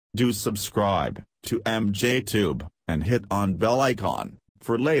Do subscribe to MJTube and hit on bell icon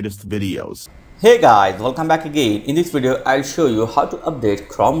for latest videos. Hey guys, welcome back again. In this video, I'll show you how to update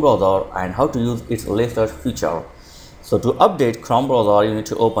Chrome browser and how to use its latest feature. So to update Chrome browser, you need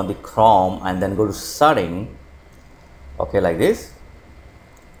to open the Chrome and then go to setting, okay, like this,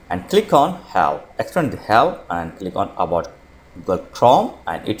 and click on help, extend the help and click on about Google Chrome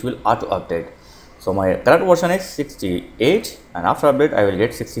and it will auto update. So my current version is 68 and after update I will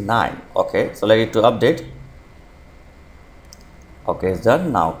get 69. Okay, so let it to update. Okay, it's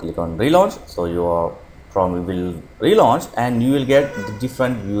done. Now click on relaunch. So your Chrome will relaunch and you will get the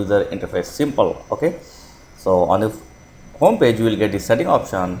different user interface simple. Okay, so on the home page you will get the setting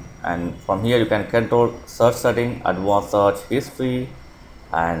option and from here you can control search setting, advanced search, history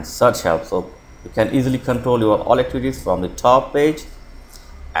and search help. So you can easily control your all activities from the top page,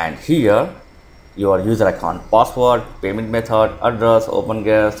 and here your user account, password, payment method, address, open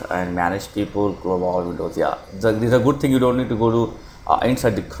guest and manage people, global windows. Yeah, this is a good thing. You don't need to go to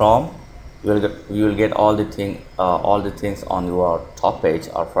inside the Chrome. You will get all the things on your top page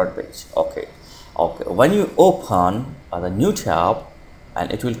or front page. Okay, when you open the new tab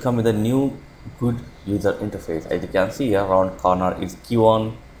and it will come with a new good user interface. As you can see here, around corner is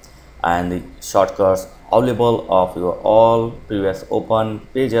Q1 and the shortcuts available of your all previous open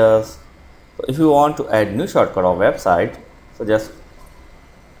pages. So if you want to add new shortcut on website, so just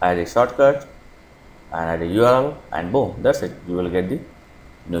add a shortcut and add a URL and boom, that's it, you will get the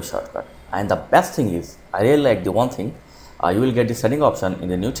new shortcut. And the best thing is, I really like the one thing, you will get the setting option in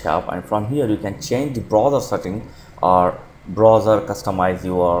the new tab and from here you can change the browser setting or browser customize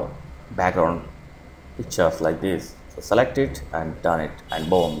your background pictures like this. So select it and done it and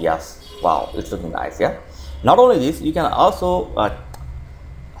boom, yes, wow, it's looking nice. Yeah, not only this, you can also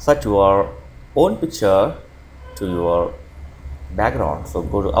set your own picture to your background. So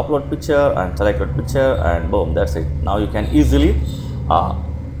go to upload picture and select your picture and boom, that's it. Now you can easily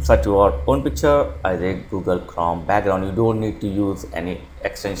set your own picture as a Google Chrome background. You don't need to use any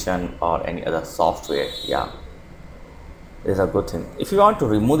extension or any other software. Yeah, this is a good thing. If you want to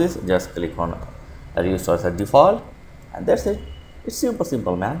remove this, just click on restore as a default and that's it. It's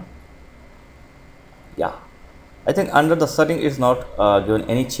simple man. Yeah, I think under the setting is not given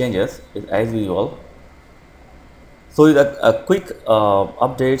any changes, it's as usual. So it's a quick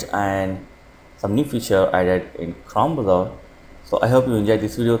update and some new feature added in Chrome browser. So I hope you enjoyed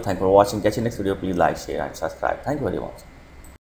this video. Thank you for watching. Catch you next video. Please like, share and subscribe. Thank you very much.